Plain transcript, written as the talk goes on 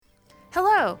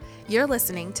Hello, you're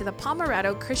listening to the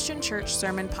Pomerado Christian Church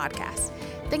Sermon Podcast.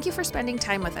 Thank you for spending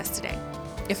time with us today.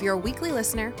 If you're a weekly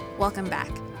listener, welcome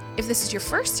back. If this is your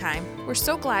first time, we're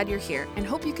so glad you're here and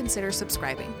hope you consider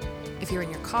subscribing. If you're in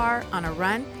your car, on a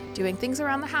run, doing things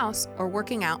around the house, or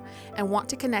working out and want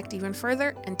to connect even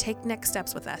further and take next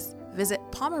steps with us, visit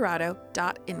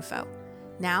pomerado.info.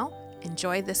 Now,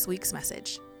 enjoy this week's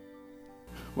message.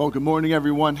 Well, good morning,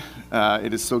 everyone.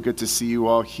 It is so good to see you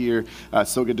all here.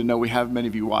 So good to know we have many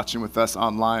of you watching with us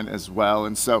online as well.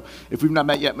 And so if we've not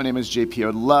met yet, my name is JP. I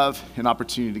would love an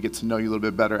opportunity to get to know you a little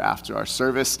bit better after our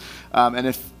service. And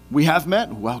if we have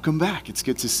met, welcome back. It's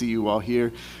good to see you all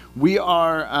here. We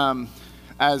are,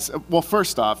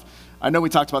 first off, I know we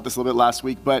talked about this a little bit last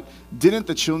week, but didn't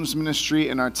the children's ministry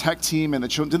and our tech team and the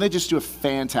children, didn't they just do a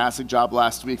fantastic job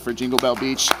last week for Jingle Bell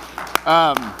Beach?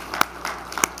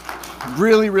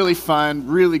 Really, really fun,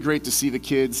 really great to see the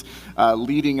kids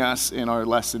leading us in our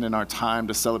lesson and our time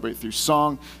to celebrate through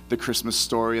song, the Christmas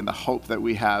story, and the hope that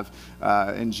we have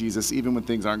in Jesus, even when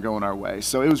things aren't going our way.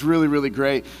 So it was really, really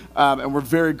great, and we're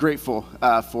very grateful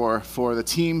for the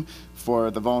team,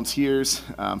 for the volunteers,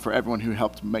 for everyone who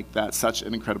helped make that such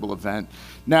an incredible event.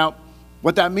 Now,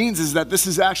 what that means is that this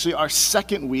is actually our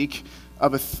second week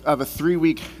of a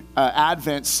 3-week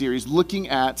Advent series looking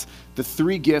at the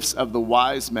 3 gifts of the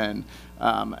wise men.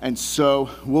 And so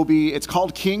it's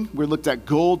called King. We looked at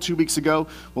gold 2 weeks ago.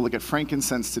 We'll look at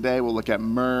frankincense today. We'll look at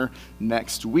myrrh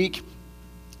next week.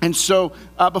 And so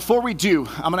before we do,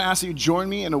 I'm going to ask that you join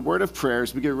me in a word of prayer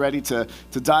as we get ready to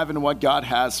dive into what God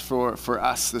has for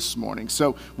us this morning.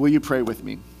 So will you pray with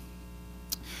me?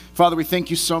 Father, we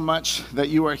thank you so much that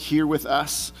you are here with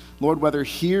us. Lord, whether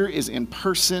here is in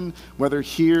person, whether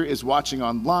here is watching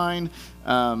online,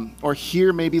 or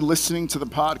here maybe listening to the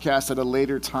podcast at a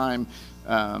later time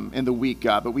in the week,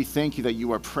 God. But we thank you that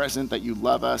you are present, that you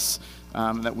love us,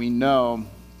 that we know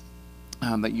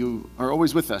that you are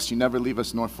always with us. You never leave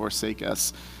us nor forsake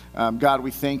us. God,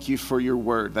 we thank you for your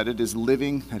word, that it is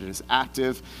living, that it is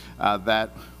active, that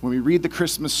when we read the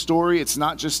Christmas story, it's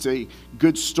not just a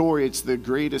good story, it's the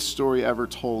greatest story ever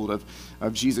told of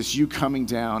Jesus, you coming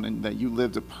down and that you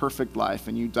lived a perfect life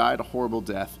and you died a horrible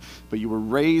death, but you were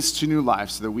raised to new life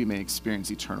so that we may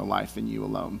experience eternal life in you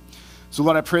alone. So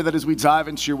Lord, I pray that as we dive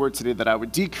into your word today, that I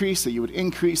would decrease, that you would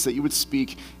increase, that you would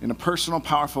speak in a personal,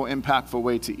 powerful, impactful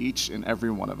way to each and every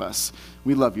one of us.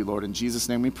 We love you, Lord. In Jesus'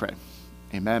 name we pray.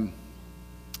 Amen.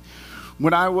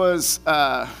 When I was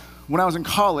in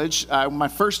college, my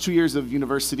first 2 years of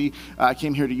university, I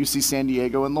came here to UC San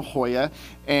Diego in La Jolla,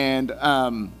 and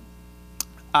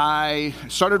I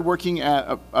started working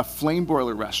at a flame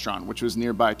broiler restaurant, which was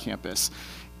nearby campus.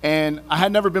 And I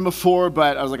had never been before,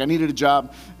 but I was like, I needed a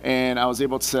job, and I was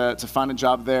able to find a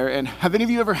job there. And have any of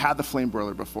you ever had the flame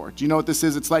broiler before? Do you know what this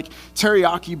is? It's like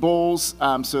teriyaki bowls,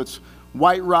 so it's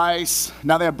white rice.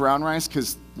 Now they have brown rice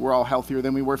because we're all healthier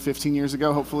than we were 15 years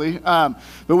ago, hopefully. But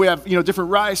we have,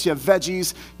 different rice. You have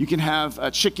veggies. You can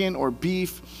have chicken or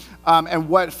beef. And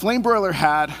what Flame Broiler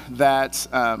had that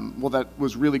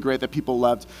was really great, that people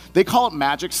loved, they call it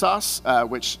magic sauce,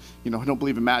 which, I don't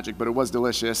believe in magic, but it was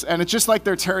delicious. And it's just like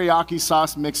their teriyaki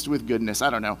sauce mixed with goodness. I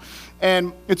don't know.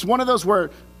 And it's one of those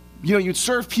where, you'd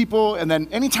serve people, and then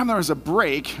anytime there was a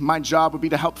break, my job would be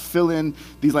to help fill in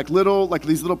these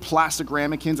little plastic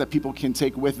ramekins that people can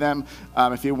take with them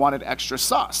if they wanted extra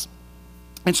sauce.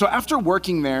 And so after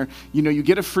working there, you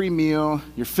get a free meal,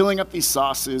 you're filling up these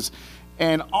sauces,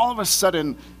 and all of a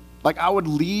sudden, I would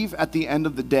leave at the end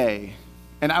of the day,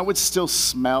 and I would still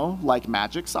smell like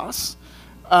magic sauce.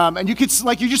 And you could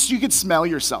smell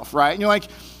yourself, right? And you're like,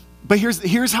 but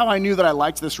here's how I knew that I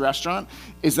liked this restaurant,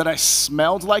 is that I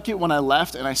smelled like it when I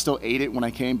left, and I still ate it when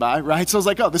I came by, right? So I was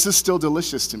like, oh, this is still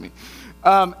delicious to me.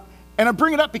 And I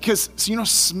bring it up because,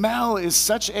 smell is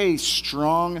such a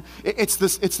strong, it's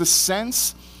the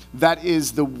sense that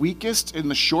is the weakest in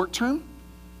the short term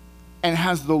and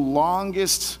has the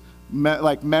longest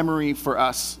memory for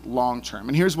us long term.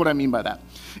 And here's what I mean by that.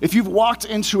 If you've walked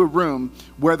into a room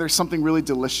where there's something really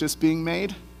delicious being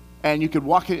made, and you could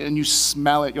walk in and you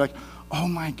smell it, you're like, oh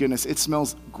my goodness, it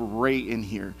smells great in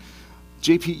here.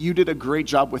 JP, you did a great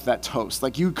job with that toast.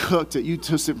 You cooked it, you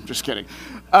toasted it, I'm just kidding.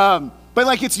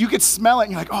 But you could smell it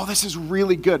and you're like, oh, this is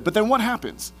really good. But then what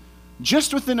happens?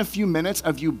 Just within a few minutes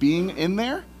of you being in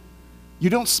there,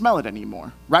 you don't smell it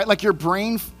anymore, right? Your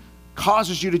brain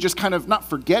causes you to just kind of not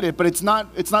forget it, but it's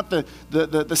not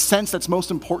the sense that's most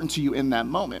important to you in that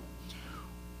moment.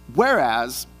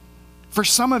 Whereas, for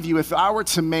some of you, if I were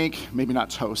to make, maybe not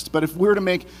toast, but if we were to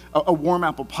make a warm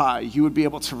apple pie, you would be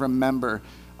able to remember,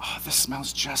 oh, this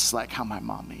smells just like how my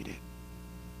mom made it.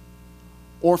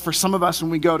 Or for some of us,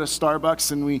 when we go to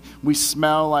Starbucks and we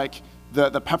smell like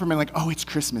the peppermint, like, oh, it's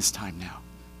Christmas time now,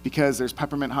 because there's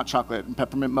peppermint hot chocolate and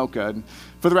peppermint mocha. And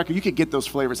for the record, you could get those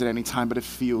flavors at any time, but it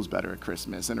feels better at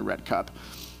Christmas in a red cup.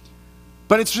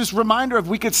 But it's just a reminder of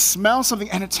we could smell something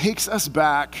and it takes us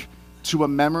back to a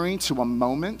memory, to a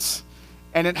moment.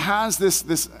 And it has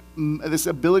this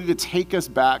ability to take us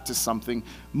back to something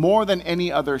more than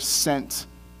any other scent,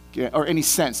 or any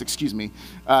sense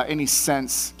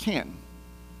can.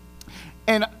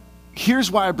 And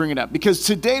here's why I bring it up, because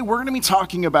today we're going to be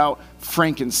talking about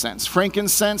frankincense.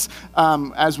 Frankincense,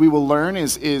 as we will learn,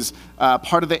 is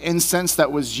part of the incense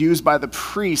that was used by the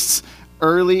priests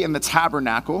early in the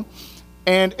tabernacle.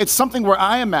 And it's something where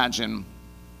I imagine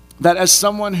that as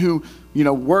someone who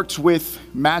worked with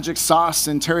magic sauce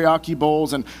and teriyaki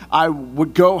bowls, and I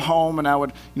would go home and I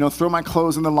would, throw my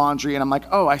clothes in the laundry, and I'm like,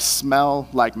 oh, I smell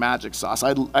like magic sauce.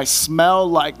 I smell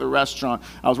like the restaurant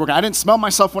I was working. I didn't smell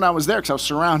myself when I was there because I was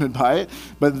surrounded by it,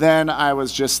 but then I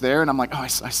was just there, and I'm like, oh, I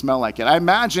smell like it. I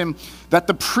imagine that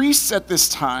the priests at this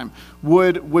time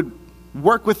would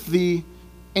work with the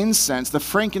incense, the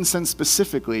frankincense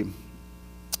specifically,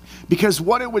 because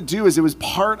what it would do is it was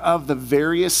part of the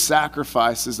various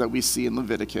sacrifices that we see in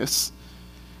Leviticus.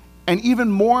 And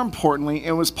even more importantly,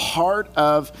 it was part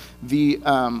of the,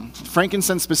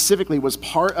 frankincense specifically was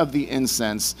part of the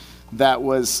incense that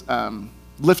was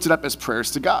lifted up as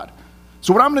prayers to God.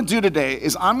 So what I'm going to do today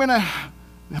is I'm going to,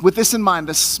 with this in mind,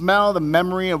 the smell, the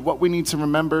memory of what we need to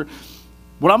remember,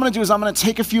 what I'm going to do is I'm going to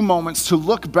take a few moments to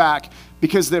look back,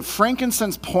 because the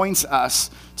frankincense points us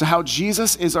to how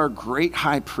Jesus is our great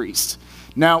high priest.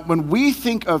 Now, when we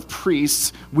think of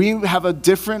priests, we have a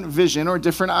different vision or a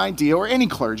different idea, or any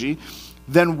clergy,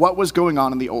 than what was going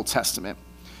on in the Old Testament.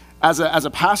 As a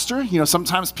pastor,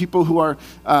 sometimes people who are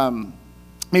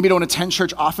maybe don't attend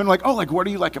church often, like, oh, like, what are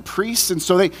you, like a priest? And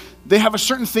so they have a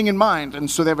certain thing in mind. And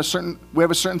so we have a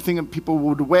certain thing that people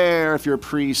would wear if you're a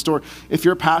priest, or if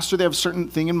you're a pastor, they have a certain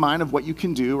thing in mind of what you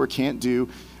can do or can't do.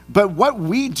 But what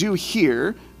we do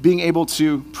here, being able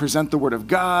to present the word of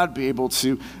God, be able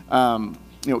to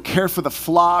care for the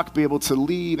flock, be able to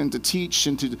lead and to teach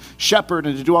and to shepherd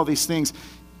and to do all these things,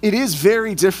 it is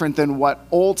very different than what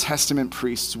Old Testament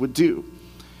priests would do.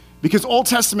 Because Old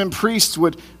Testament priests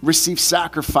would receive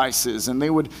sacrifices, and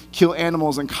they would kill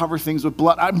animals and cover things with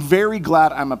blood. I'm very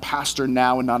glad I'm a pastor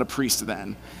now and not a priest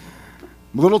then.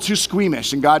 I'm a little too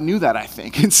squeamish, and God knew that, I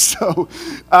think. And so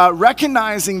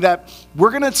recognizing that we're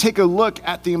going to take a look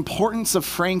at the importance of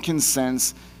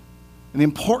frankincense and the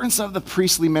importance of the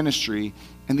priestly ministry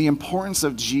and the importance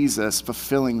of Jesus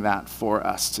fulfilling that for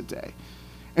us today.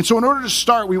 And so in order to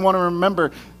start, we want to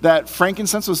remember that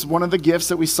frankincense was one of the gifts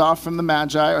that we saw from the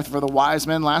Magi, or for the wise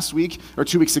men last week, or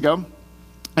 2 weeks ago.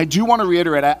 I do want to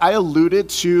reiterate, I alluded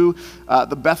to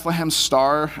the Bethlehem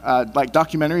Star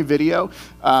documentary video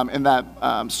in that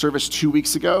service 2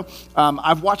 weeks ago.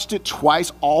 I've watched it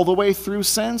twice all the way through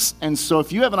since, and so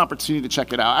if you have an opportunity to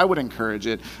check it out, I would encourage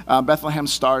it.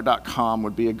 BethlehemStar.com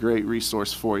would be a great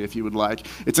resource for you if you would like.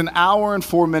 It's an hour and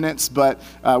 4 minutes, but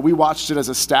we watched it as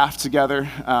a staff together,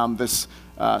 this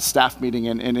staff meeting,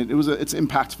 and it's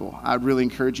impactful. I'd really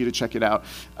encourage you to check it out.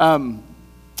 And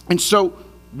so,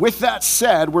 with that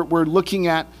said, we're looking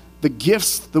at the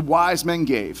gifts the wise men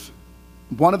gave,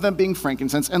 one of them being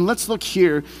frankincense. And let's look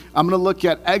here. I'm going to look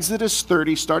at Exodus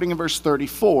 30, starting in verse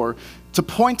 34, to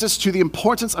point us to the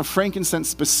importance of frankincense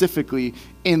specifically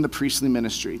in the priestly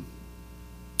ministry.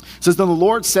 It says, "Then the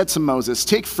Lord said to Moses,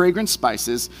 take fragrant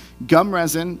spices, gum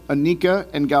resin, onycha,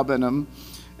 and galbanum,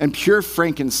 and pure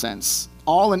frankincense,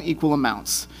 all in equal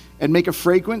amounts, and make a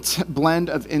fragrant blend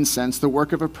of incense, the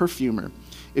work of a perfumer.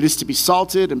 It is to be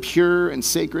salted and pure and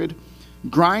sacred.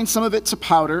 Grind some of it to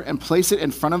powder and place it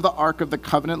in front of the ark of the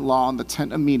covenant law in the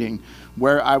tent of meeting,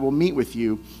 where I will meet with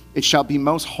you. It shall be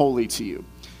most holy to you."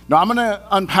 Now I'm going to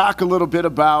unpack a little bit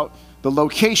about the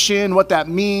location, what that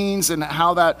means, and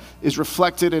how that is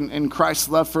reflected in Christ's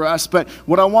love for us. But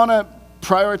what I want to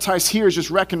prioritize here is just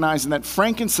recognizing that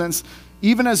frankincense,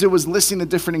 even as it was listing the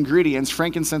different ingredients,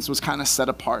 frankincense was kind of set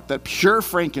apart. That pure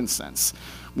frankincense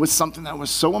was something that was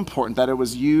so important that it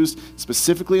was used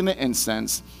specifically in the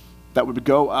incense that would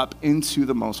go up into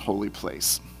the most holy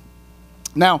place.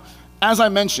 Now, as I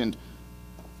mentioned,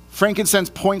 frankincense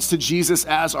points to Jesus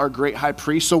as our great high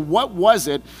priest. So what was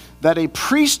it that a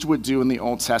priest would do in the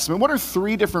Old Testament? What are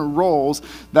three different roles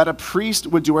that a priest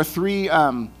would do, or three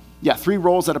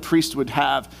roles that a priest would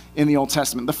have in the Old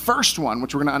Testament? The first one,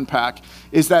 which we're going to unpack,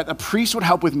 is that a priest would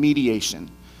help with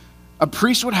mediation. A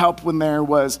priest would help when there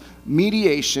was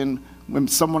mediation, when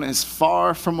someone is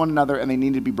far from one another and they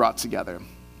need to be brought together.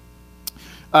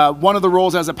 One of the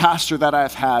roles as a pastor that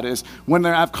I've had is when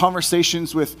I have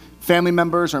conversations with family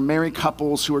members or married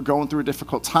couples who are going through a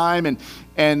difficult time,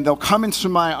 and they'll come into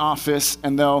my office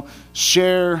and they'll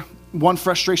share one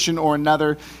frustration or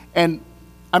another. And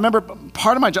I remember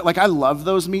part of my job, like I love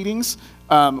those meetings,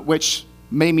 which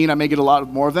may mean I may get a lot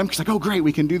more of them, because like, oh great,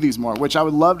 we can do these more, which I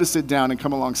would love to sit down and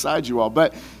come alongside you all.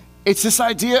 But it's this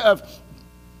idea of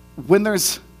when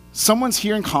there's someone's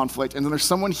here in conflict and then there's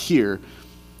someone here,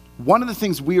 one of the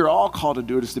things we are all called to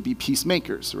do is to be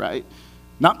peacemakers, right?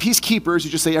 Not peacekeepers, you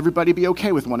just say everybody be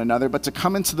okay with one another, but to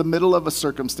come into the middle of a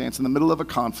circumstance, in the middle of a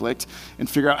conflict, and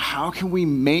figure out how can we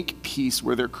make peace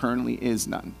where there currently is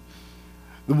none.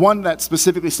 The one that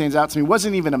specifically stands out to me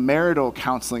wasn't even a marital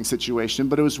counseling situation,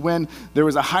 but it was when there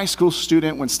was a high school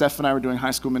student, when Steph and I were doing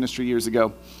high school ministry years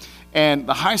ago, and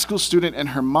the high school student and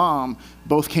her mom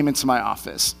both came into my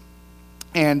office.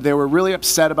 And they were really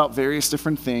upset about various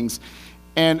different things.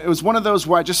 And it was one of those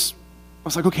where I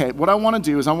was like, okay, what I want to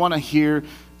do is I want to hear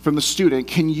from the student.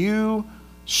 Can you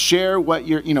share what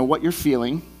you're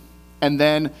feeling? And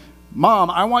then, Mom,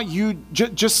 I want you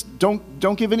just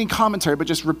don't give any commentary, but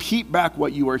just repeat back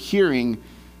what you are hearing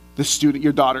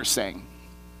your daughter saying.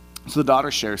 So the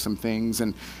daughter shares some things,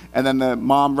 and then the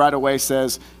mom right away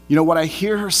says, what I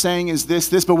hear her saying is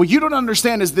this, but what you don't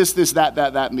understand is this, that,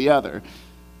 and the other.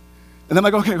 And then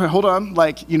okay, hold on.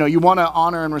 You want to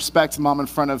honor and respect mom in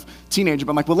front of teenager,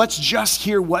 but I'm like, well, let's just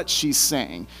hear what she's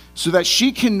saying so that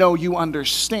she can know you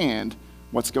understand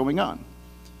what's going on.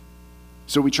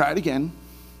 So we try it again.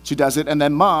 She does it, and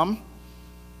then I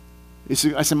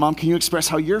said, Mom, can you express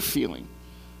how you're feeling?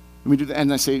 And we do that,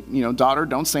 and I say, daughter,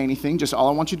 don't say anything. Just all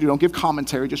I want you to do, don't give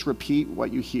commentary. Just repeat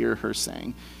what you hear her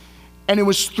saying. And it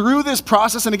was through this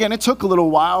process, and again, it took a little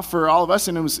while for all of us,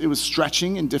 and it was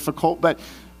stretching and difficult, but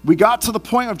we got to the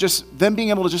point of just them being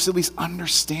able to just at least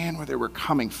understand where they were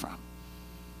coming from.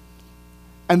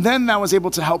 And then that was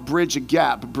able to help bridge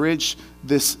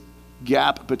this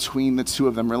gap between the two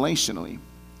of them relationally.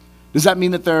 Does that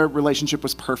mean that their relationship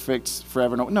was perfect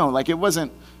forever? No, it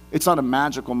wasn't. It's not a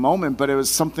magical moment, but it was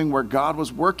something where God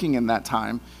was working in that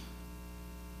time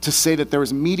to say that there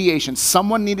was mediation.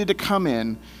 Someone needed to come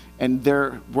in, and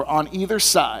we're on either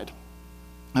side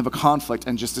of a conflict,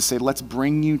 and just to say, let's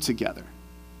bring you together.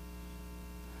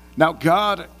 Now,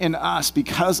 God in us,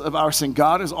 because of our sin,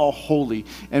 God is all holy,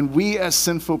 and we as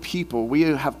sinful people, we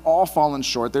have all fallen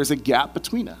short. There's a gap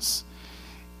between us.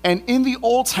 And in the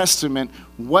Old Testament,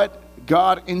 what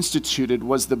God instituted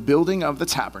was the building of the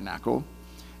tabernacle.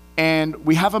 And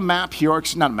we have a map here,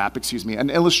 an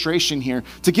illustration here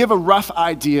to give a rough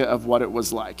idea of what it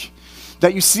was like.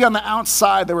 That you see on the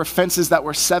outside, there were fences that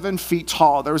were 7 feet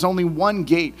tall. There was only one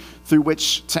gate through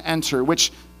which to enter,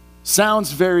 which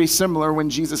sounds very similar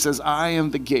when Jesus says, I am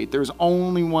the gate. There's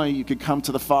only one way you could come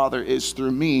to the Father is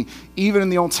through me. Even in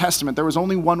the Old Testament, there was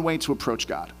only one way to approach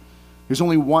God. There's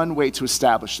only one way to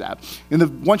establish that.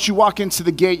 Once you walk into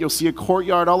the gate, you'll see a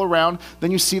courtyard all around.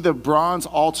 Then you see the bronze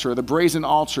altar, the brazen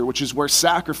altar, which is where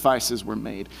sacrifices were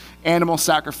made. Animal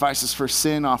sacrifices for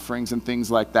sin offerings and things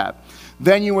like that.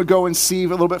 Then you would go and see a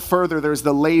little bit further, there's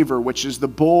the laver, which is the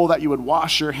bowl that you would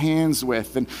wash your hands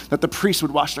with, and that the priests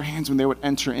would wash their hands when they would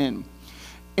enter in.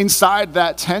 Inside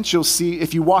that tent, you'll see,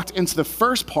 if you walked into the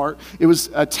first part, it was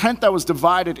a tent that was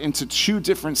divided into 2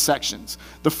 different sections.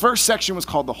 The first section was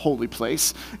called the holy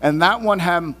place, and that one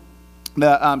had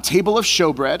the table of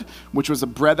showbread, which was a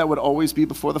bread that would always be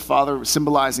before the Father,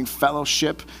 symbolizing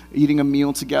fellowship, eating a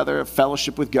meal together,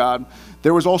 fellowship with God.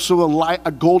 There was also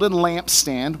a golden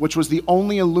lampstand, which was the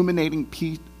only illuminating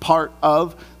part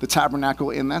of the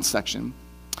tabernacle in that section.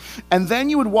 And then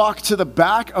you would walk to the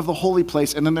back of the holy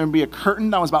place, and then there would be a curtain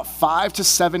that was about 5 to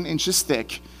 7 inches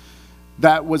thick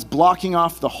that was blocking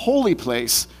off the holy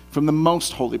place from the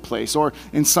most holy place, or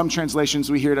in some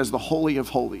translations we hear it as the Holy of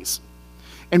Holies.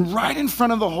 And right in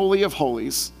front of the Holy of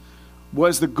Holies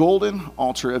was the golden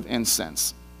altar of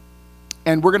incense.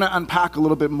 And we're going to unpack a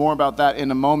little bit more about that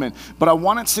in a moment, but I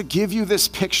wanted to give you this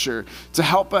picture to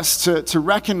help us to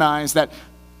recognize that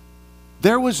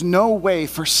there was no way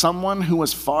for someone who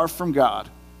was far from God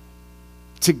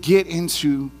to get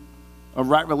into a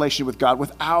right relationship with God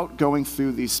without going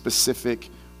through these specific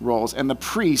roles. And the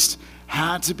priests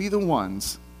had to be the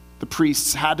ones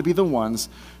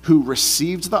who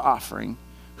received the offering,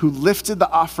 who lifted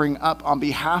the offering up on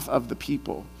behalf of the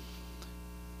people.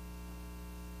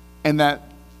 And that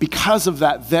because of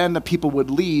that, then the people would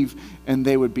leave and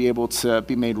they would be able to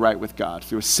be made right with God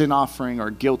through a sin offering or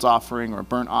a guilt offering or a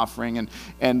burnt offering.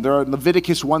 And there are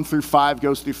Leviticus 1 through 5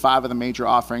 goes through 5 of the major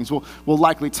offerings. We'll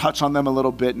likely touch on them a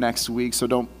little bit next week, so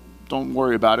don't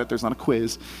worry about it. There's not a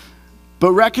quiz.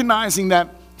 But recognizing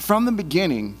that from the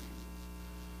beginning,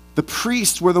 the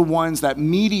priests were the ones that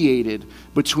mediated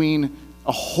between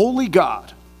a holy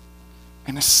God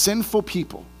and a sinful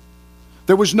people.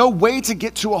 There was no way to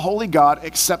get to a holy God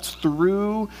except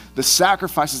through the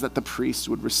sacrifices that the priests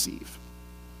would receive.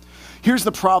 Here's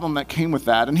the problem that came with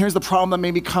that, and here's the problem that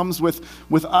maybe comes with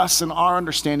us and our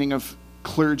understanding of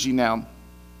clergy now,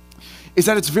 is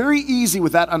that it's very easy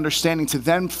with that understanding to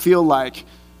then feel like,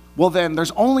 well then,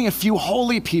 there's only a few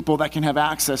holy people that can have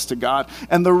access to God,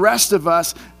 and the rest of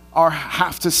us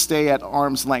have to stay at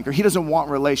arm's length, or he doesn't want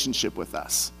relationship with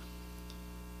us.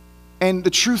 And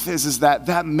the truth is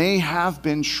that may have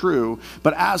been true,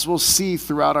 but as we'll see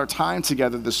throughout our time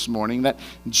together this morning, that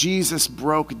Jesus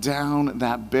broke down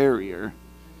that barrier,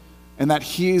 and that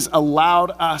he's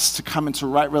allowed us to come into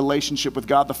right relationship with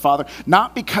God the Father,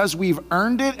 not because we've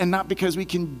earned it and not because we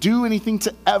can do anything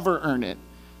to ever earn it,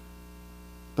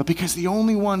 but because the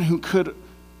only one who could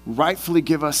rightfully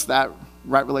give us that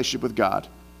right relationship with God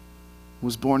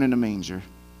was born in a manger,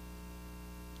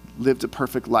 lived a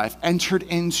perfect life, entered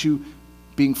into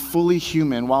being fully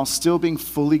human while still being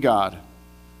fully God,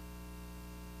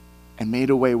 and made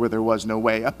a way where there was no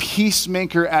way. A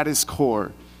peacemaker at his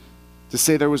core, to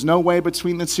say there was no way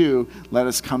between the two, let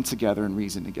us come together and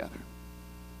reason together.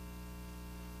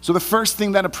 So the first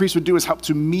thing that a priest would do is help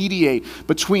to mediate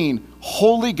between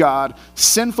holy God,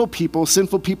 sinful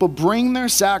people bring their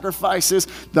sacrifices,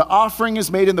 the offering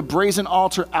is made in the brazen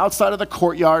altar outside of the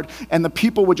courtyard, and the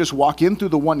people would just walk in through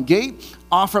the one gate,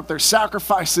 offer up their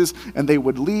sacrifices, and they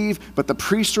would leave, but the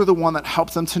priests were the one that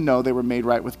helped them to know they were made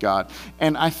right with God.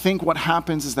 And I think what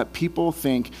happens is that people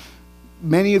think,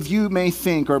 many of you may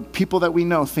think, or people that we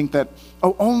know think that,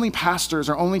 oh, only pastors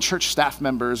or only church staff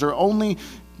members or only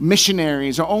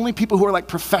missionaries or only people who are like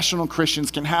professional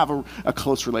Christians can have a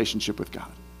close relationship with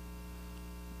God.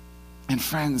 And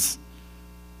friends,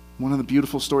 one of the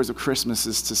beautiful stories of Christmas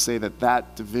is to say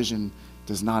that division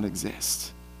does not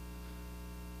exist.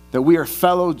 That we are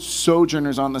fellow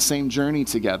sojourners on the same journey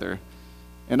together.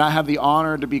 And I have the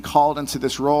honor to be called into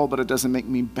this role, but it doesn't make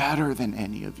me better than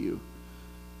any of you.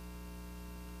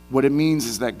 What it means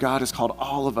is that God has called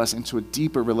all of us into a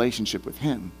deeper relationship with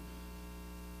him,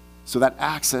 so that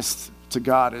access to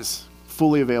God is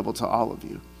fully available to all of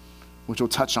you, which we'll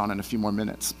touch on in a few more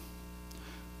minutes.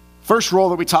 First role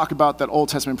that we talk about that Old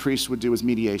Testament priests would do is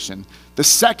mediation. The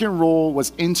second role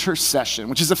was intercession,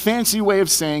 which is a fancy way of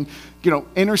saying,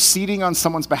 interceding on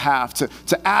someone's behalf,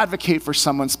 to advocate for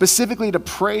someone, specifically to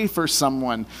pray for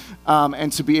someone,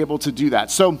 and to be able to do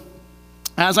that. So,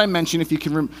 as I mentioned, if you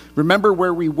can remember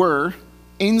where we were,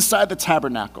 inside the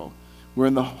tabernacle, we're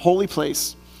in the holy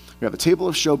place. We have the table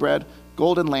of showbread,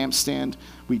 golden lampstand.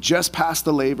 We just passed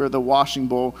the laver, the washing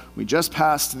bowl. We just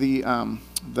passed the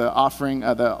offering,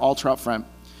 the altar out front.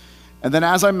 And then,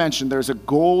 as I mentioned, there's a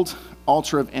gold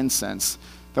altar of incense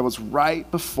that was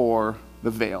right before the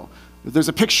veil. There's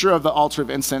a picture of the altar of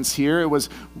incense here. It was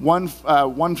one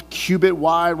cubit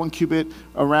wide, 1 cubit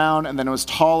around, and then it was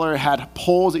taller. It had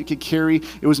poles that you could carry.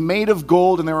 It was made of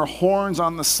gold, and there were horns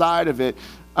on the side of it.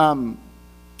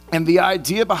 And the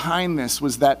idea behind this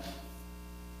was that,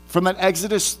 from that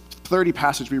Exodus 30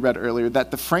 passage we read earlier,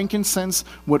 that the frankincense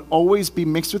would always be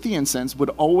mixed with the incense,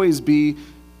 would always be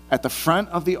at the front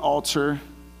of the altar,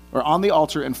 or on the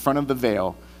altar in front of the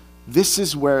veil. This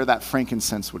is where that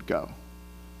frankincense would go.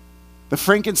 The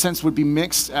frankincense would be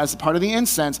mixed as part of the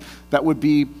incense that would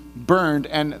be burned.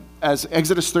 And as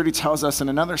Exodus 30 tells us in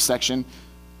another section,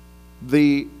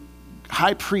 the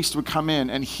high priest would come in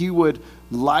and he would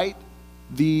light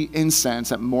the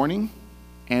incense at morning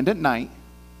and at night.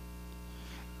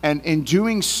 And in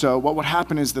doing so, what would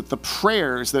happen is that the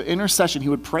prayers, the intercession, he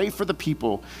would pray for the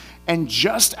people. And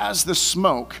just as the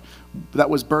smoke that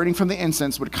was burning from the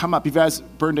incense would come up, if you guys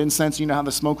burned incense, you know how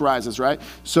the smoke rises, right?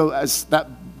 So as that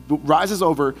rises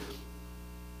over,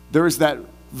 there is that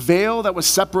veil that was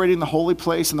separating the holy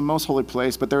place and the most holy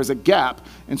place, but there was a gap.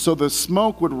 And so the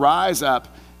smoke would rise up,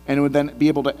 and it would then be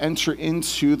able to enter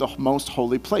into the most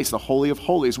holy place, the Holy of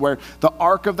Holies, where the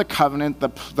Ark of the Covenant,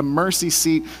 the mercy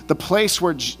seat, the place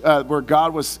where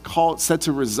God was said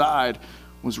to reside,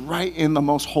 was right in the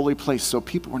most holy place. So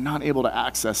people were not able to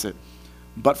access it,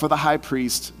 but for the high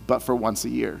priest, but for once a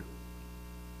year.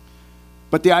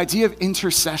 But the idea of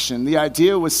intercession, the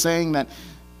idea was saying that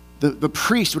the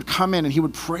priest would come in and he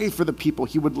would pray for the people.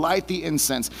 He would light the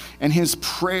incense, and his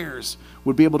prayers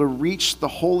would be able to reach the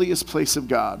holiest place of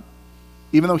God.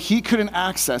 Even though he couldn't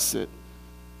access it,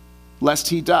 lest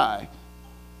he die,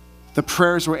 the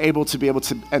prayers were able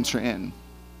to enter in.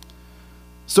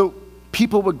 So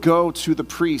people would go to the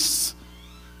priests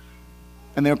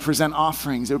And they would present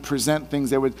offerings. They would present things.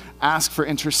 They would ask for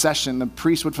intercession. The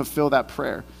priest would fulfill that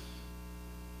prayer,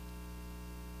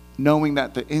 knowing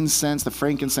that the incense, the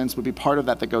frankincense, would be part of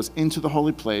that goes into the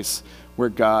holy place where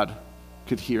God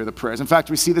could hear the prayers. In fact,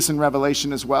 we see this in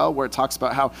Revelation as well, where it talks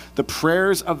about how the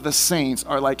prayers of the saints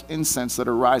are like incense that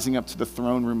are rising up to the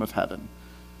throne room of heaven.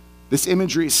 This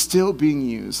imagery is still being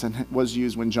used and was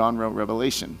used when John wrote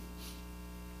Revelation.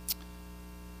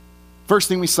 First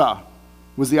thing we saw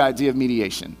was the idea of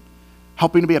mediation,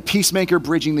 helping to be a peacemaker,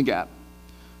 bridging the gap.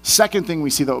 Second thing we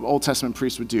see the Old Testament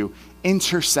priests would do,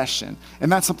 intercession.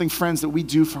 And that's something, friends, that we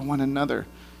do for one another.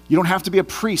 You don't have to be a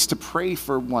priest to pray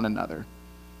for one another.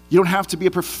 You don't have to be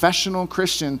a professional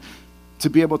Christian to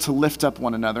be able to lift up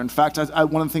one another. In fact,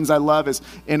 one of the things I love is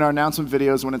in our announcement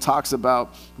videos when it talks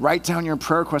about write down your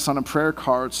prayer requests on a prayer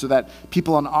card so that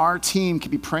people on our team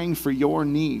can be praying for your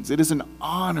needs. It is an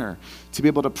honor to be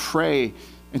able to pray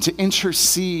and to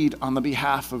intercede on the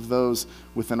behalf of those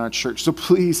within our church. So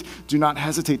please do not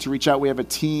hesitate to reach out. We have a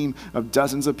team of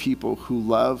dozens of people who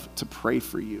love to pray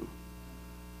for you.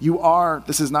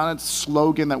 This is not a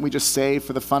slogan that we just say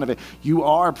for the fun of it. You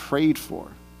are prayed for.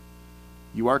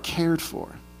 You are cared for.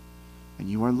 And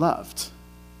you are loved.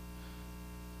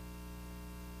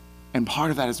 And part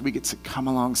of that is we get to come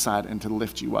alongside and to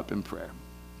lift you up in prayer.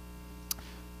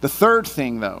 The third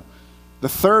thing, though, the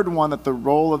third one that the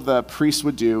role of the priest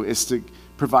would do is to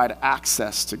provide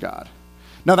access to God.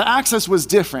 Now, the access was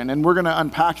different, and we're going to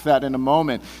unpack that in a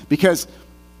moment, because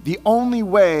the only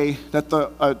way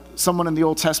that someone in the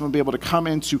Old Testament would be able to come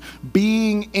into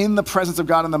being in the presence of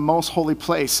God in the most holy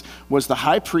place was the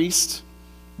high priest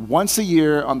once a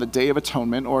year on the Day of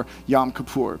Atonement, or Yom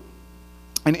Kippur.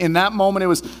 And in that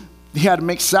moment, he had to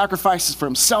make sacrifices for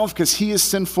himself because he is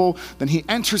sinful. Then he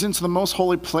enters into the most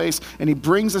holy place and he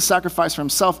brings the sacrifice for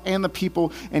himself and the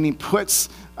people, and he puts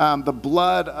the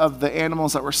blood of the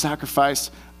animals that were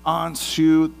sacrificed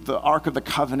onto the Ark of the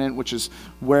Covenant, which is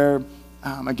where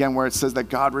it says that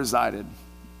God resided.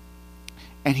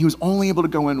 And he was only able to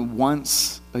go in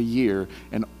once a year,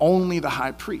 and only the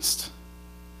high priest.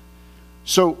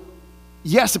 So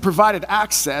yes, it provided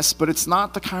access, but it's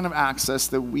not the kind of access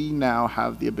that we now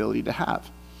have the ability to have.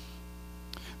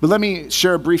 But let me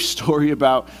share a brief story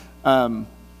about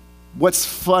what's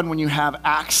fun when you have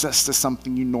access to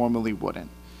something you normally wouldn't.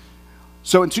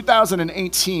 So in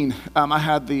 2018, I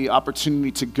had the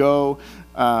opportunity to go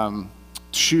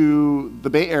to the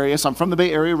Bay Area. So I'm from the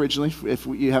Bay Area originally, if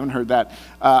you haven't heard that.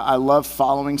 I love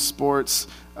following sports.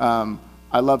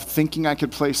 I love thinking I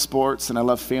could play sports, and I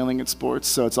love failing at sports,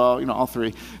 so it's all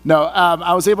three. No,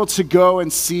 I was able to go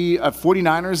and see a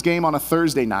 49ers game on a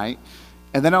Thursday night,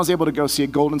 and then I was able to go see a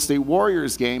Golden State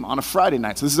Warriors game on a Friday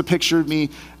night. So this is a picture of me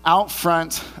out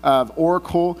front of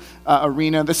Oracle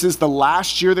Arena. This is the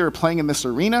last year they were playing in this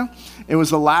arena. It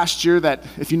was the last year that,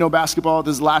 if you know basketball,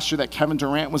 this is the last year that Kevin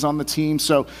Durant was on the team.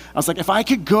 So I was like, if I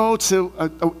could go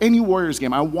to any Warriors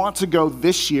game, I want to go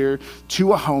this year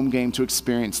to a home game to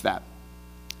experience that.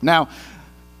 Now,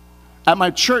 at my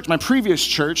church, my previous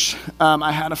church,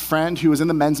 I had a friend who was in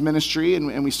the men's ministry,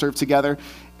 and we served together.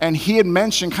 And he had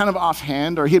mentioned kind of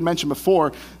offhand, or he had mentioned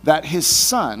before, that his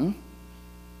son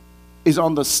is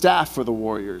on the staff for the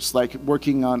Warriors, like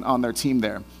working on their team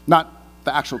there. Not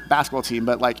the actual basketball team,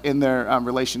 but like in their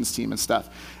relations team and stuff.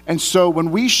 And so when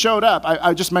we showed up,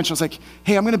 I just mentioned, I was like,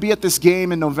 hey, I'm going to be at this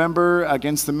game in November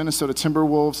against the Minnesota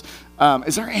Timberwolves.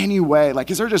 Is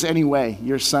there just any way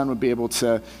your son would be able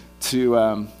to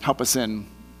help us in?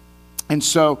 And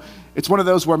so it's one of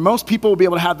those where most people will be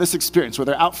able to have this experience where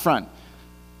they're out front.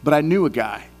 But I knew a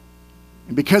guy.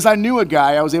 And because I knew a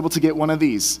guy, I was able to get one of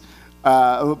these.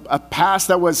 A pass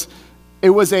that was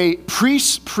a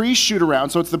pre-shoot around,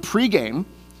 so it's the pre-game.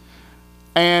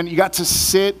 And you got to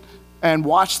sit and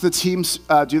watch the teams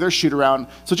do their shoot around.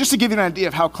 So just to give you an idea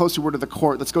of how close we were to the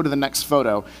court, let's go to the next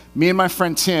photo. Me and my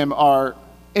friend Tim are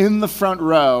in the front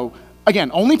row. Again,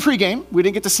 only pre-game. We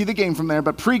didn't get to see the game from there,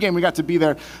 but pre-game we got to be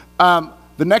there.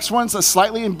 The next one's a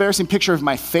slightly embarrassing picture of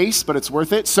my face, but it's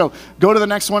worth it. So go to the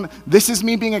next one. This is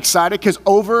me being excited because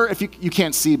if you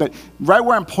can't see, but right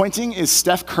where I'm pointing is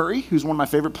Steph Curry, who's one of my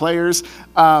favorite players,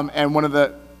 and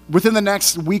within the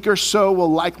next week or so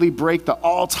will likely break the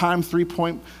all-time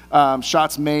three-point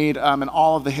shots made in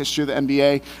all of the history of the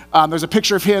NBA. There's a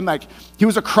picture of him, like he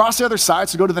was across the other side,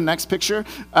 so go to the next picture.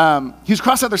 He was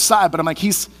across the other side, but I'm like,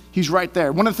 he's right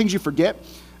there. One of the things you forget,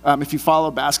 if you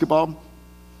follow basketball,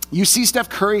 you see Steph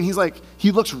Curry, and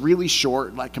he looks really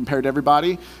short, like compared to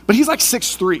everybody, but he's like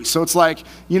 6'3", so it's like,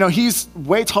 he's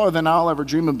way taller than I'll ever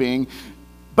dream of being,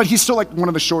 but he's still like one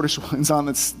of the shortest ones on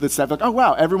that Steph. Like, oh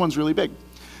wow, everyone's really big.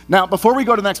 Now, before we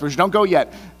go to the next picture, don't go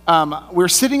yet. we're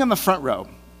sitting in the front row,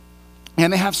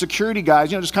 and they have security guys,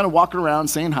 just kind of walking around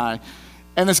saying hi.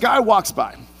 And this guy walks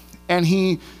by, and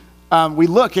we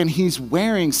look, and he's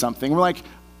wearing something. We're like,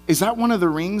 is that one of the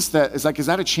rings is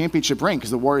that a championship ring?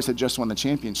 Because the Warriors had just won the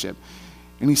championship.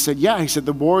 And he said, yeah. He said,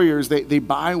 the Warriors, they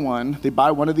buy one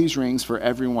of these rings for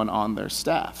everyone on their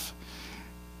staff.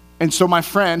 And so my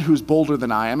friend, who's bolder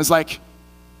than I am, is like,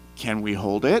 can we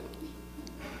hold it?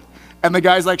 And the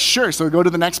guy's like, sure. So we go to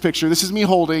the next picture. This is me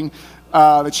holding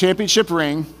the championship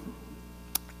ring.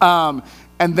 And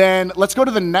then let's go to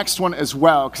the next one as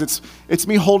well, because it's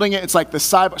me holding it. It's like the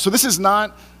side. So this is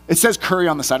not, it says Curry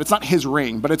on the side. It's not his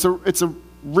ring, but it's a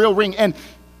real ring. And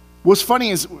what's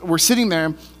funny is we're sitting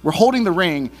there, we're holding the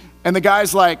ring, and the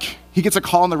guy's like, he gets a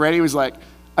call on the radio. He's like,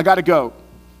 I got to go.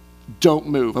 Don't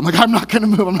move. I'm like, I'm not going to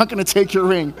move. I'm not going to take your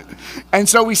ring. And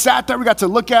so we sat there. We got to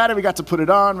look at it. We got to put it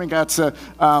on. We got to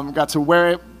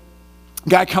wear it.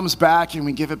 Guy comes back, and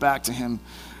we give it back to him.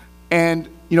 And,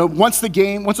 once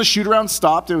the shoot around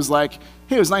stopped, it was like,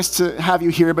 hey, it was nice to have you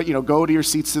here, but, go to your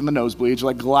seats in the nosebleeds,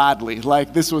 like gladly.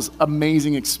 Like, this was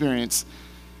amazing experience.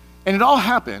 And it all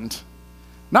happened,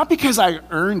 not because I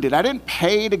earned it. I didn't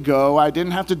pay to go. I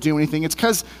didn't have to do anything. It's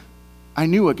because I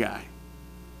knew a guy.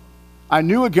 I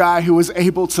knew a guy who was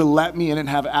able to let me in and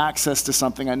have access to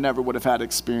something I never would have had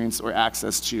experience or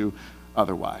access to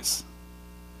otherwise.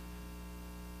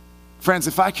 Friends,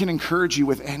 if I can encourage you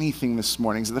with anything this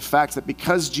morning, is the fact that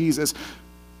because Jesus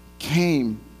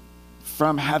came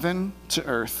from heaven to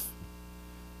earth,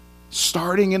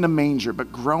 starting in a manger,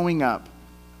 but growing up,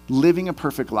 living a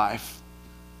perfect life,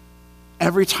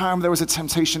 every time there was a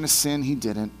temptation to sin, he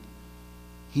didn't.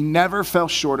 He never fell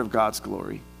short of God's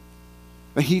glory.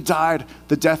 That he died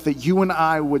the death that you and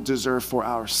I would deserve for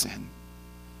our sin.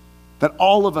 That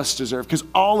all of us deserve, because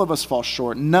all of us fall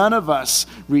short. None of us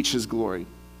reach his glory.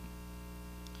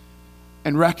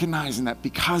 And recognizing that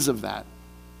because of that,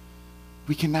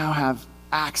 we can now have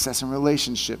access and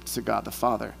relationship to God the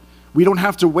Father. We don't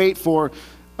have to wait for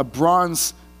a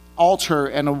bronze altar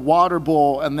and a water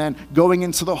bowl and then going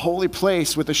into the holy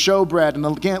place with the showbread and the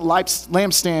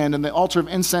lampstand and the altar of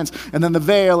incense and then the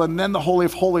veil and then the Holy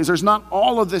of Holies. There's not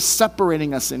all of this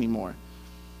separating us anymore.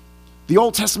 The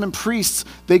Old Testament priests,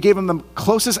 they gave them the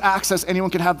closest access anyone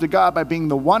could have to God by being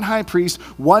the one high priest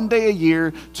one day a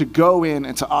year to go in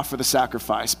and to offer the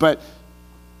sacrifice. But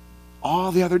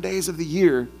all the other days of the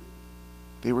year,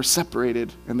 they were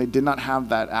separated and they did not have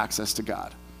that access to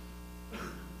God.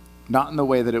 Not in the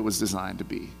way that it was designed to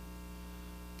be.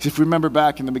 If we remember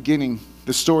back in the beginning,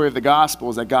 the story of the gospel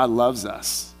is that God loves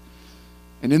us.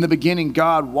 And in the beginning,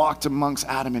 God walked amongst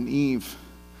Adam and Eve,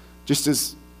 just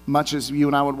as much as you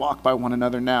and I would walk by one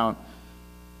another now.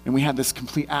 And we had this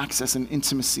complete access and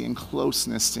intimacy and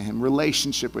closeness to him,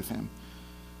 relationship with him.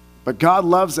 But God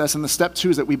loves us, and the step 2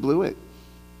 is that we blew it.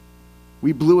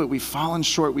 We blew it. We've fallen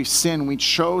short. We've sinned. We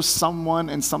chose someone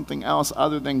and something else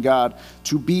other than God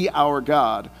to be our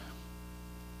God.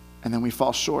 And then we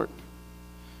fall short.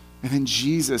 And then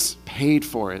Jesus paid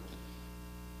for it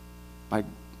by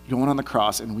going on the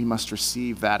cross, and we must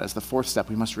receive that as the 4th step.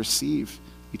 We must receive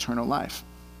eternal life.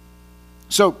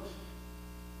 So,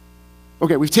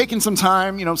 okay, we've taken some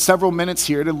time, several minutes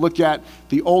here to look at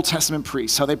the Old Testament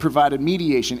priests, how they provided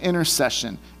mediation,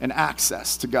 intercession, and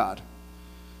access to God.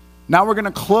 Now we're going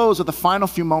to close with the final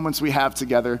few moments we have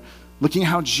together, looking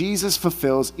how Jesus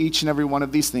fulfills each and every one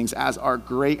of these things as our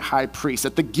great high priest.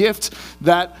 That the gift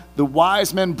that the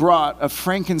wise men brought of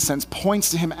frankincense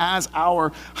points to him as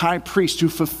our high priest who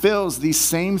fulfills these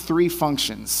same 3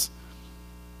 functions.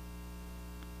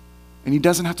 And he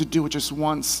doesn't have to do it just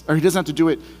once, or he doesn't have to do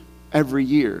it every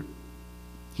year.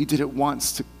 He did it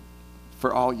once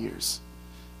for all years.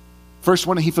 First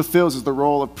one he fulfills is the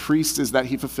role of priest, is that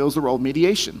he fulfills the role of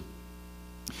mediation.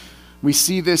 We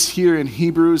see this here in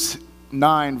Hebrews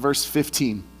 9, verse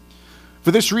 15. For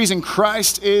this reason,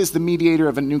 Christ is the mediator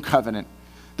of a new covenant,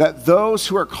 that those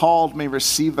who are called may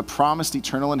receive the promised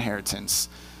eternal inheritance,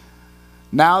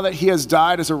 now that he has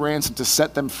died as a ransom to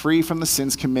set them free from the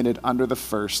sins committed under the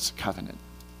first covenant.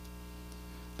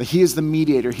 That he is the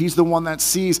mediator. He's the one that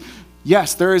sees,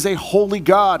 yes, there is a holy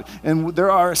God and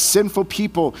there are sinful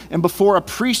people. And before a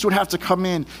priest would have to come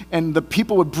in and the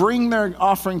people would bring their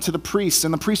offering to the priest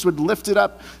and the priest would lift it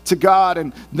up to God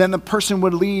and then the person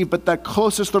would leave. But the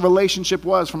closest the relationship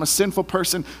was from a sinful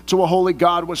person to a holy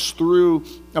God was through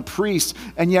a priest.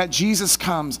 And yet Jesus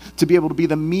comes to be able to be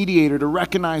the mediator, to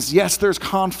recognize, yes, there's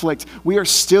conflict. We are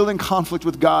still in conflict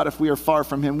with God if we are far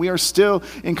from him. We are still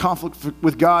in conflict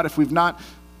with God if we've not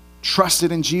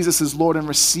trusted in Jesus as Lord and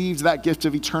received that gift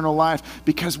of eternal life,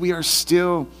 because we are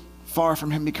still far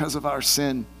from him because of our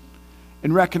sin.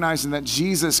 and recognizing that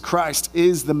Jesus Christ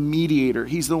is the mediator.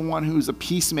 He's the one who's a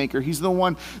peacemaker. He's the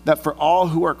one that for all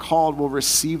who are called will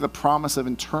receive the promise of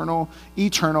eternal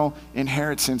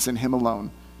inheritance in him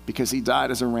alone, because he died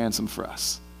as a ransom for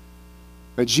us.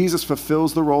 That Jesus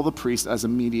fulfills the role of the priest as a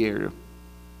mediator.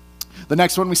 The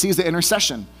next one we see is the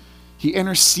intercession. He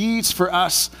intercedes for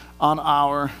us on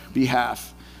our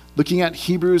behalf. Looking at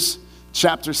Hebrews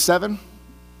chapter 7,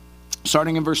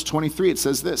 starting in verse 23, it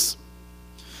says this: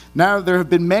 "Now there have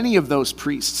been many of those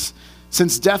priests,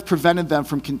 since death prevented them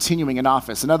from continuing in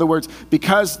office." In other words,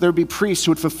 because there'd be priests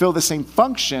who would fulfill the same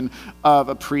function of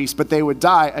a priest, but they would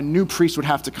die, a new priest would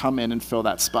have to come in and fill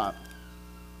that spot.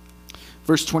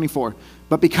 Verse 24,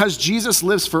 "But because Jesus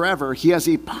lives forever, he has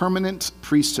a permanent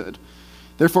priesthood.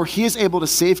 Therefore, he is able to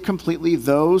save completely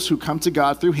those who come to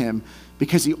God through him,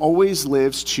 because he always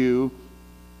lives to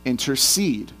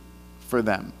intercede for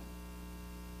them."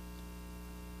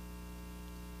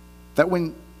 That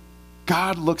when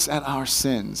God looks at our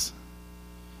sins,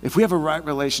 if we have a right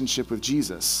relationship with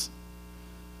Jesus,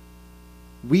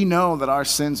 we know that our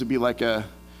sins would be like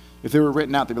if they were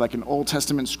written out, they'd be like an Old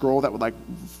Testament scroll that would like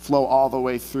flow all the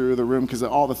way through the room because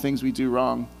of all the things we do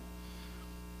wrong.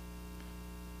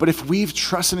 But if we've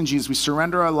trusted in Jesus, we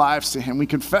surrender our lives to him, we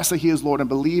confess that he is Lord and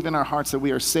believe in our hearts that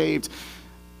we are saved,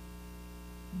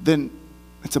 then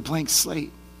it's a blank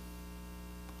slate.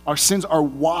 Our sins are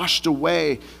washed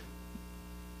away.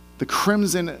 The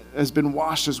crimson has been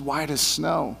washed as white as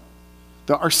snow.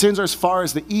 Our sins are as far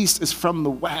as the east is from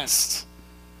the west.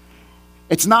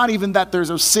 It's not even that there's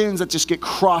those sins that just get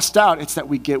crossed out. It's that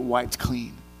we get wiped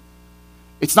clean.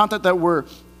 It's not that we're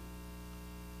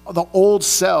the old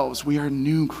selves. We are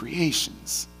new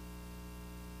creations.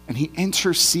 And he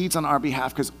intercedes on our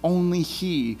behalf because only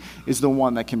he is the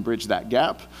one that can bridge that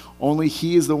gap. Only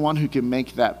he is the one who can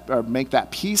make that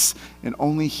peace. And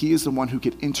only he is the one who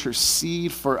could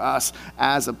intercede for us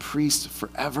as a priest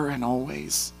forever and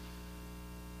always,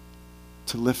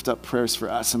 to lift up prayers for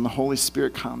us. And the Holy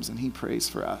Spirit comes and he prays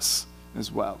for us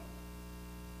as well.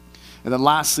 And then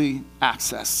lastly,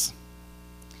 access.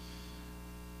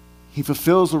 He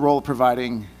fulfills the role of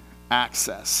providing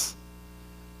access.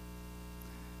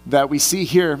 That we see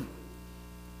here,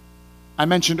 I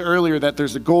mentioned earlier that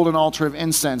there's a golden altar of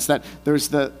incense, that there's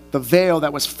the veil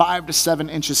that was 5 to 7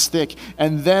 inches thick,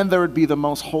 and then there would be the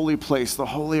most holy place, the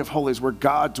Holy of Holies, where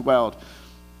God dwelled.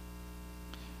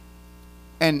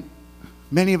 And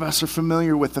many of us are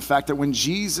familiar with the fact that when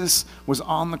Jesus was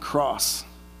on the cross,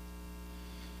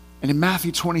 and in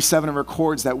Matthew 27 it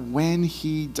records that when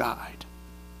he died,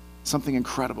 something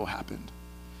incredible happened.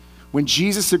 When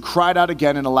Jesus had cried out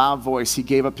again in a loud voice, he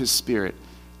gave up his spirit.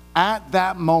 At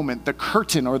that moment, the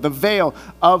curtain or the veil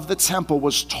of the temple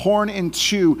was torn in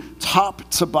two, top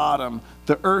to bottom.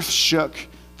 The earth shook,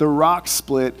 the rock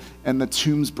split, and the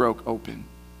tombs broke open.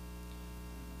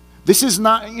 This is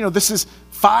not, this is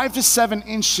 5 to 7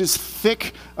 inches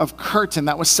thick of curtain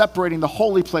that was separating the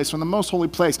holy place from the most holy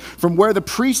place, from where the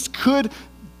priest could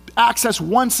access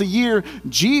once a year.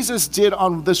 Jesus did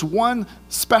on this one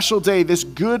special day, this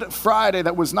Good Friday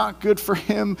that was not good for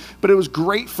him, but it was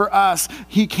great for us.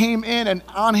 He came in, and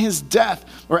on his death,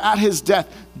 or at his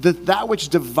death, that which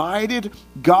divided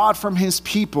God from his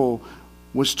people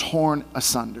was torn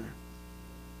asunder.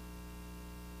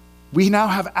 We now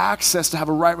have access to have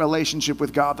a right relationship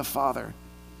with God the Father.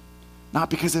 Not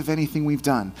because of anything we've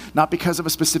done, not because of a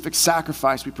specific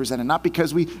sacrifice we presented, not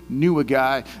because we knew a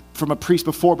guy from a priest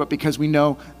before, but because we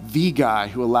know the guy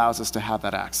who allows us to have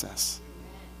that access.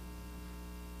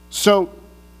 So,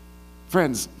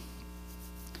 friends,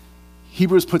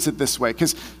 Hebrews puts it this way,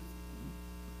 because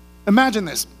imagine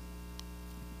this.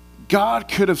 God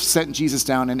could have sent Jesus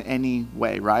down in any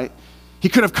way, right? He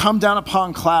could have come down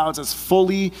upon clouds as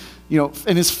fully,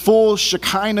 in his full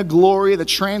Shekinah glory, the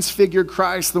transfigured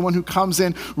Christ, the one who comes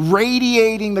in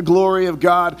radiating the glory of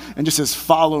God and just says,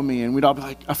 "Follow me." And we'd all be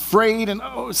like afraid, and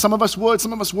some of us would,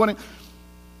 some of us wouldn't.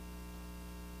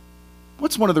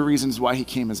 What's one of the reasons why he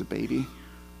came as a baby?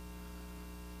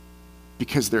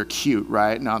 Because they're cute,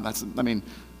 right? No,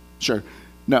 sure.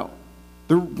 No.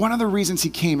 One of the reasons he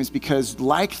came is because,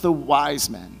 like the wise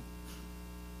men,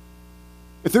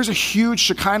 if there's a huge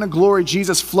Shekinah glory,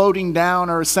 Jesus floating down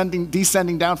or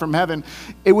descending down from heaven,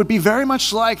 it would be very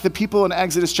much like the people in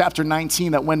Exodus chapter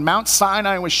 19, that when Mount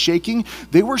Sinai was shaking,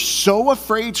 they were so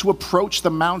afraid to approach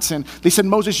the mountain. They said,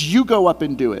 "Moses, you go up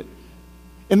and do it."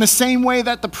 In the same way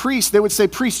that the priest, they would say,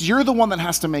 "Priest, you're the one that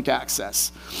has to make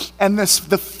access." And the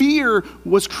fear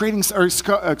was creating,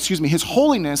 his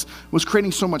holiness was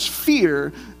creating so much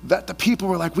fear that the people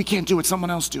were like, "We can't do it, someone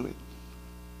else do it."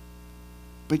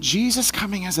 But Jesus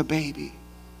coming as a baby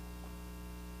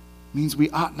means we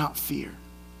ought not fear.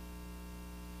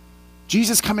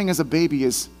 Jesus coming as a baby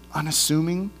is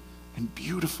unassuming and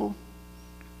beautiful.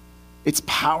 It's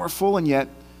powerful, and yet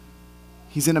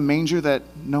he's in a manger that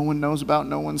no one knows about,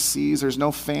 no one sees. There's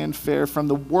no fanfare from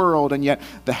the world, and yet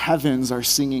the heavens are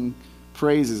singing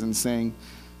praises and saying,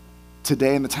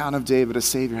 today in the town of David, a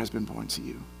Savior has been born to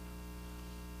you.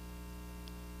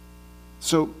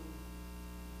 So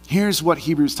here's what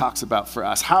Hebrews talks about for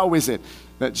us. How is it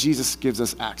that Jesus gives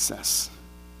us access?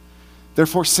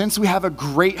 Therefore, since we have a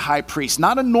great high priest,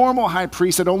 not a normal high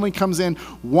priest that only comes in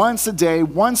once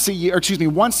a year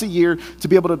to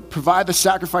be able to provide the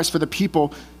sacrifice for the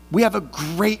people, we have a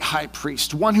great high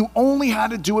priest, one who only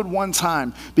had to do it one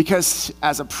time because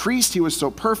as a priest, he was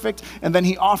so perfect, and then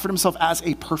he offered himself as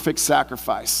a perfect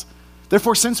sacrifice.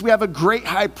 Therefore, since we have a great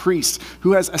high priest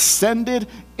who has ascended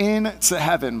into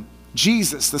heaven,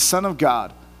 Jesus, the Son of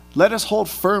God, let us hold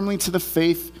firmly to the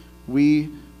faith we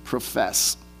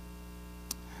profess.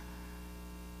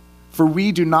 For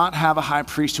we do not have a high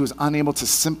priest who is unable to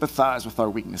sympathize with our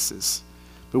weaknesses,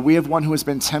 but we have one who has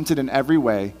been tempted in every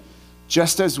way,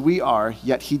 just as we are,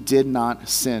 yet he did not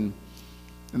sin.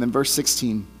 And then verse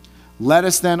 16, let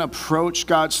us then approach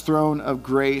God's throne of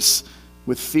grace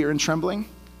with fear and trembling,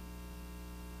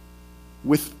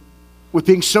 with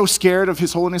being so scared of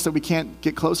his holiness that we can't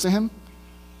get close to him,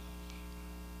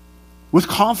 with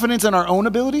confidence in our own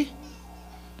ability.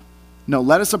 No,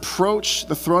 let us approach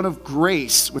the throne of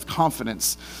grace with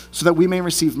confidence so that we may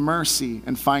receive mercy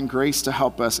and find grace to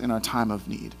help us in our time of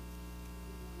need.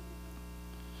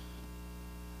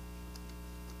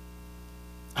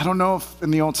 I don't know if in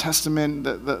the Old Testament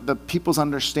the people's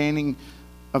understanding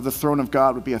of the throne of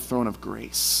God would be a throne of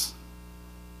grace.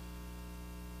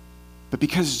 But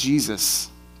because Jesus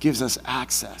gives us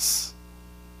access,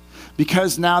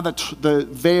 because now the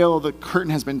veil, the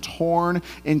curtain has been torn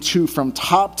in two from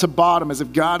top to bottom, as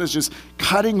if God is just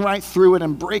cutting right through it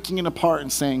and breaking it apart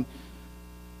and saying,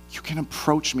 you can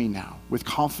approach me now with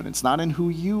confidence, not in who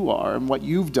you are and what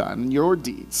you've done and your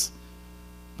deeds,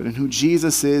 but in who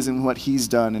Jesus is and what he's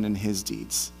done and in his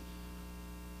deeds.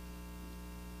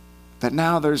 That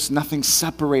now there's nothing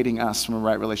separating us from a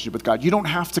right relationship with God. You don't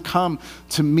have to come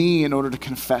to me in order to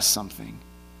confess something.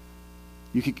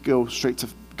 You could go straight to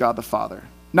God the Father.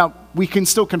 Now, we can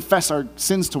still confess our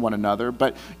sins to one another,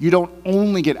 but you don't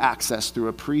only get access through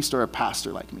a priest or a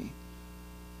pastor like me.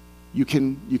 You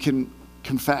can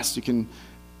confess, you can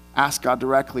ask God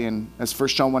directly, and as 1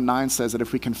 John 1:9 says, that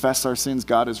if we confess our sins,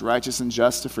 God is righteous and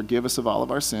just to forgive us of all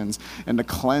of our sins and to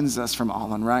cleanse us from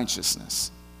all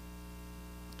unrighteousness.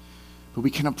 But we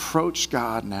can approach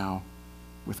God now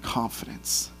with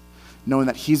confidence, knowing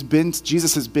that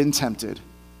Jesus has been tempted,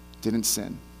 didn't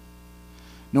sin.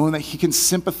 Knowing that he can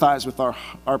sympathize with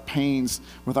our pains,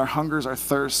 with our hungers, our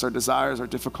thirsts, our desires, our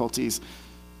difficulties.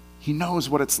 He knows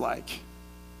what it's like.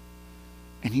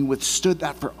 And he withstood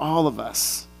that for all of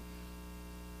us.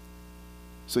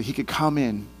 So he could come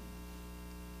in,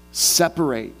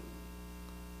 separate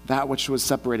that which was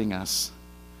separating us,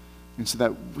 and so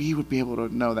that we would be able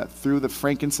to know that through the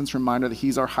frankincense reminder that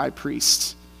he's our high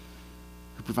priest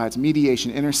who provides mediation,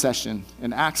 intercession,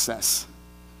 and access,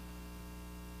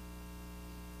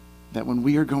 that when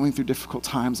we are going through difficult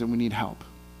times and we need help,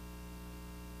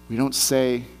 we don't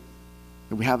say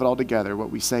that we have it all together. What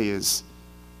we say is,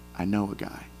 I know a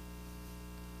guy.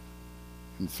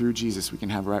 And through Jesus, we can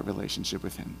have a right relationship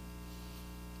with him.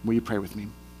 Will you pray with me?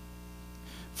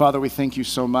 Father, we thank you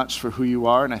so much for who you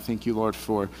are, and I thank you, Lord,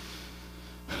 for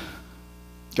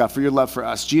your love for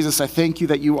us. Jesus, I thank you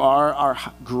that you are our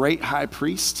great high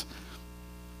priest.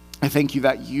 I thank you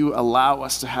that you allow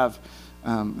us to have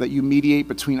that you mediate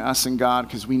between us and God,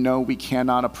 because we know we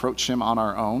cannot approach him on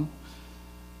our own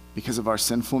because of our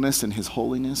sinfulness and his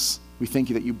holiness. We thank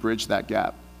you that you bridge that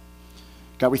gap.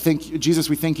 God, we thank you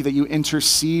that you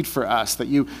intercede for us, that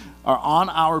you are on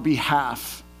our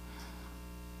behalf.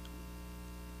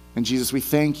 And Jesus, we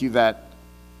thank you that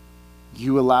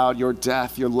you allowed your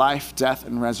death, your life, death,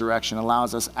 and resurrection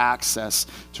allows us access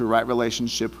to a right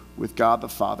relationship with God the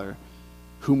Father,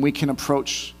 whom we can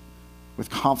approach with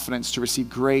confidence to receive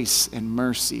grace and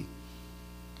mercy.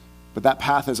 But that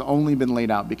path has only been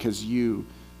laid out because you,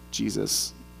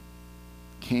 Jesus,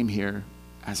 came here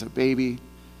as a baby,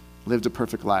 lived a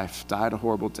perfect life, died a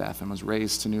horrible death, and was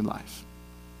raised to new life.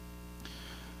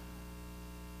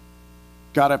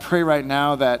 God, I pray right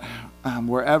now that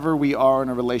wherever we are in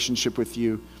a relationship with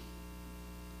you,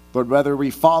 Lord, whether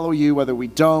we follow you, whether we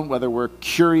don't, whether we're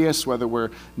curious, whether we're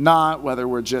not, whether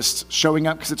we're just showing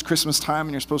up because it's Christmas time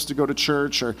and you're supposed to go to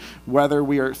church, or whether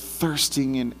we are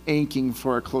thirsting and aching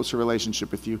for a closer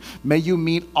relationship with you, may you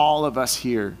meet all of us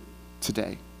here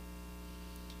today.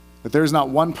 that there's not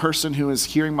one person who is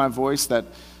hearing my voice, that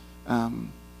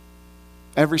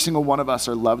every single one of us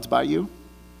are loved by you.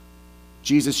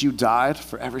 Jesus, you died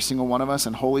for every single one of us,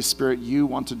 and Holy Spirit, you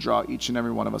want to draw each and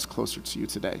every one of us closer to you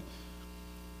today.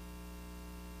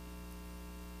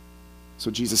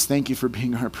 So Jesus, thank you for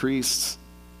being our priest.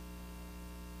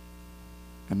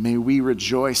 And may we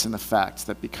rejoice in the fact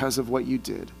that because of what you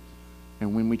did,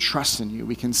 and when we trust in you,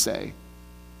 we can say,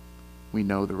 we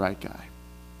know the right guy.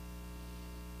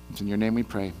 It's in your name we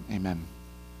pray, amen.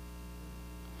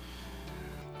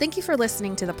 Thank you for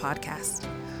listening to the podcast.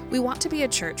 We want to be a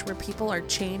church where people are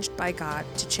changed by God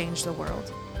to change the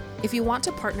world. If you want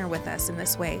to partner with us in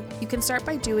this way, you can start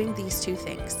by doing these two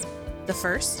things. The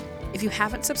first, if you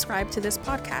haven't subscribed to this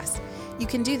podcast, you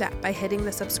can do that by hitting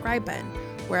the subscribe button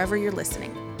wherever you're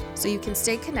listening, so you can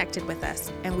stay connected with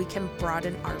us and we can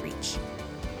broaden our reach.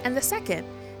 And the second,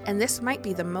 and this might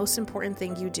be the most important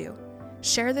thing you do,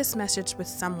 share this message with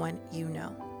someone you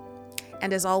know.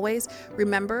 And as always,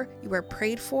 remember, you are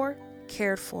prayed for,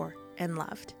 cared for, and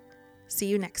loved. See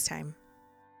you next time.